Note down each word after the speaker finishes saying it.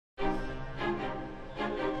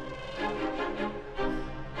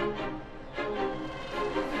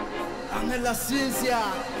nella ciencia.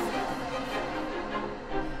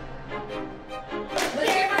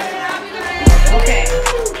 Okay.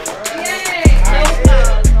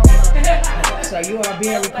 So you are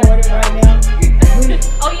being recorded right now?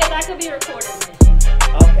 Oh yeah, that could be recorded.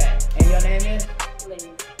 Okay. And your name is? Liz.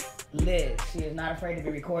 Liz. She is not afraid to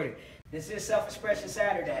be recorded. This is Self-Expression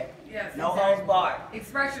Saturday. Yes. No holds barred.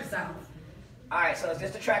 Express yourself. All right, so is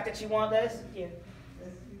this the track that you want, Liz? Yeah.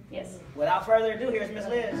 Yes. Without further ado, here's Miss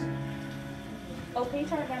Liz. Oh, can you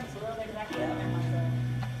turn it down just a little bit because I can't hear myself.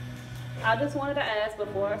 I just wanted to ask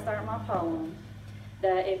before I start my poem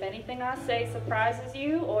that if anything I say surprises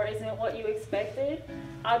you or isn't what you expected,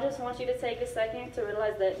 I just want you to take a second to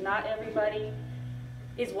realize that not everybody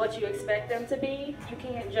is what you expect them to be. You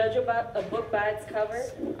can't judge about a book by its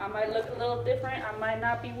cover. I might look a little different. I might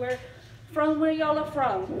not be where y'all are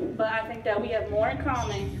from, but I think that we have more in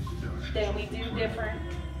common than we do different,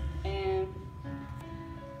 and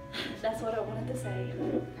that's what I wanted to say.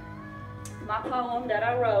 My poem that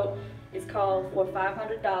I wrote is called For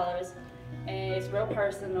 $500, and it's real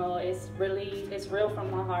personal. It's real from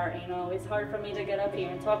my heart. You know, it's hard for me to get up here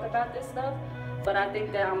and talk about this stuff, but I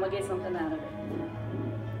think that I'm gonna get something out of it.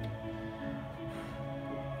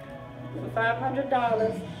 For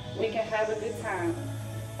 $500, we can have a good time.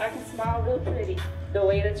 I can smile real pretty, the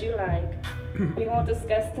way that you like. We won't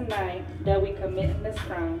discuss tonight that we committing this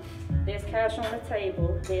crime. There's cash on the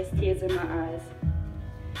table, there's tears in my eyes.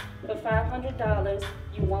 For $500,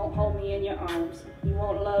 you won't hold me in your arms. You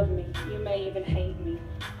won't love me, you may even hate me.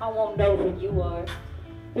 I won't know who you are.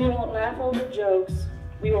 We won't laugh over jokes,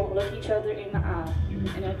 we won't look each other in the eye.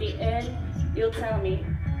 And at the end, you'll tell me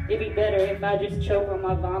it'd be better if I just choke on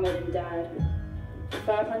my vomit and died. For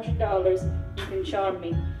 $500, you can charm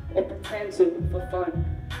me or pretend to for fun.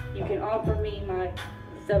 You can offer me my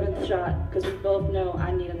 7th shot because we both know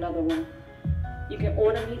I need another one. You can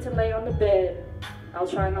order me to lay on the bed. I'll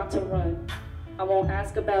try not to run. I won't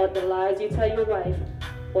ask about the lies you tell your wife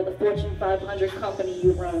or the Fortune 500 company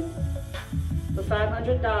you run. For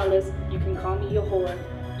 $500, you can call me your whore.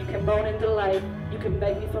 You can moan in delight. You can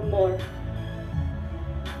beg me for more.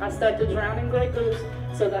 I start to drown in Grey Goose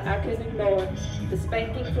so that I can ignore the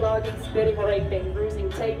spanking, flogging, spitting, raping, bruising,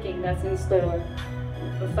 taking that's in store.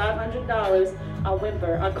 For $500, I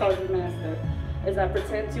whimper, I call you master, as I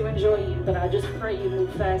pretend to enjoy you, but I just pray you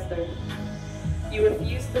move faster. You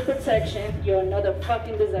refuse the protection, you're another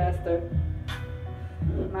fucking disaster.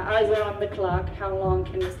 My eyes are on the clock, how long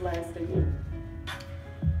can this last?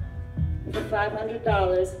 For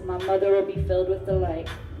 $500, my mother will be filled with delight.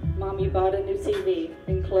 Mommy bought a new TV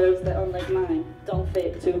and clothes that, unlike mine, don't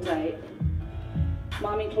fit too tight.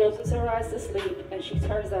 Mommy closes her eyes to sleep and she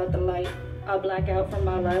turns out the light. I'll black out from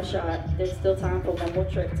my last shot. There's still time for one more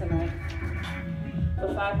trick tonight. For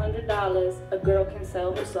 $500, a girl can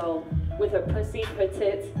sell her soul with her pussy, her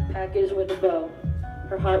tits, packaged with a bow.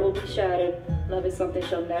 Her heart will be shattered. Love is something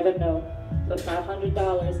she'll never know. For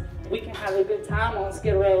 $500, we can have a good time on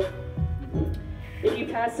Skid Row. If you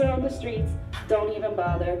pass her on the streets, don't even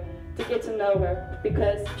bother to get to know her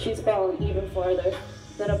because she's fallen even farther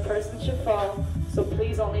than a person should fall. So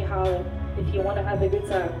please only holler if you want to have a good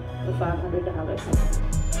time for $500.